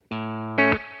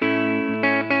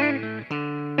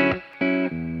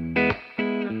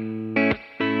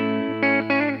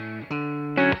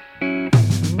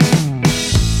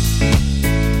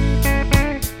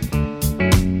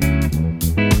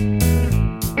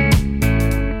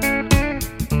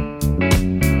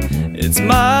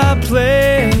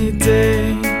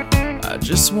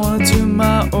just wanna do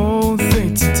my own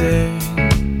thing today.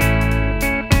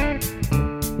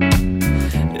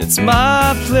 It's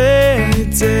my play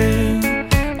day.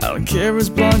 I don't care if it's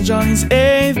Blonde Johnny's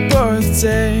 8th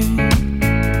birthday.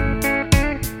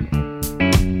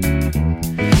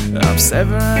 I'm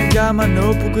 7, I got my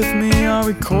notebook with me. I'll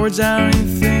record down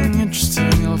anything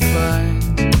interesting I'll find.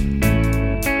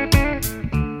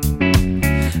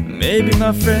 Maybe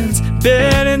my friends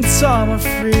Ben and Tom are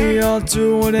free. I'll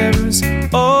do whatever's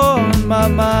on my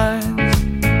mind.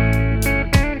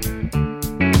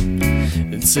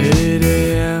 It's 8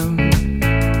 a.m.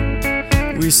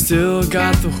 We still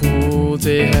got the whole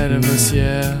day ahead of us,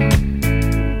 yeah.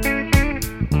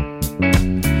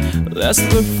 Let's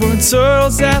look for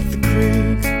turtles at the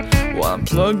creek while I'm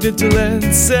plugged into Led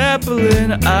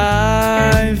Zeppelin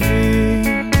I.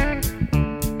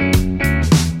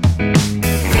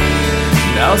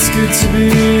 Now it's good to be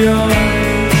young.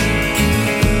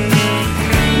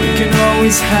 We can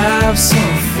always have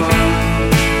some fun.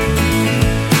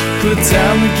 Put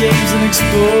down the games and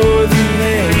explore the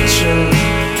nature.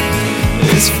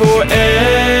 It's for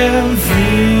everyone.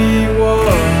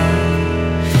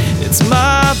 It's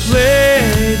my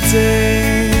play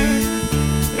day.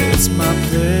 It's my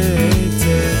play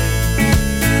day.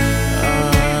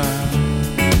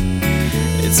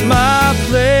 It's my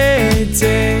play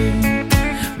day.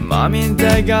 Mommy and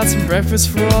Dad got some breakfast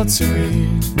for all to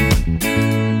eat.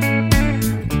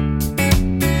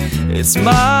 It's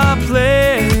my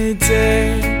play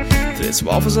day. There's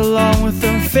waffles along with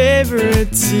their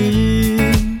favorite tea.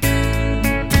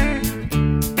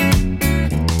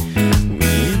 We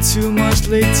eat too much,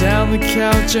 lay down the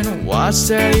couch and watch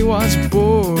Daddy watch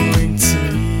boring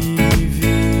TV.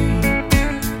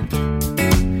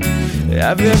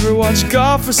 Have you ever watched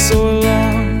golf for so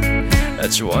long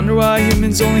that you wonder why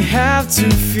humans only have 2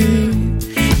 feet?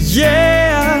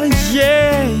 Yeah,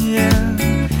 yeah, yeah.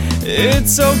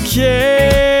 It's okay.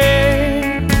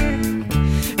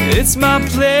 It's my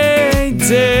play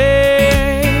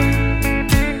day.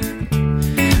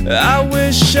 I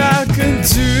wish I could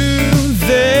do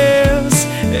this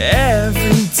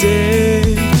every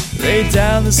day. Lay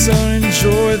down the sun,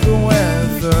 enjoy the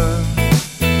weather.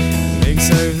 Makes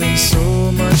everything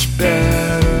so much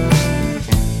better.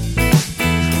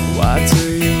 Why do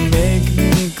you make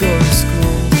me go to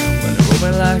school when a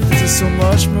moment like this is so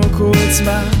much more cool? It's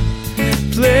my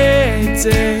play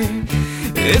day.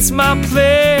 It's my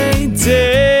play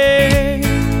day.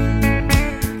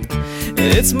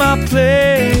 It's my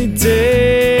play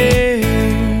day.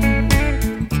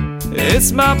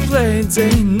 It's my play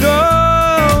day.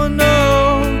 No,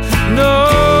 no, no,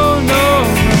 no, no.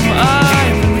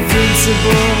 I'm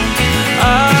invincible.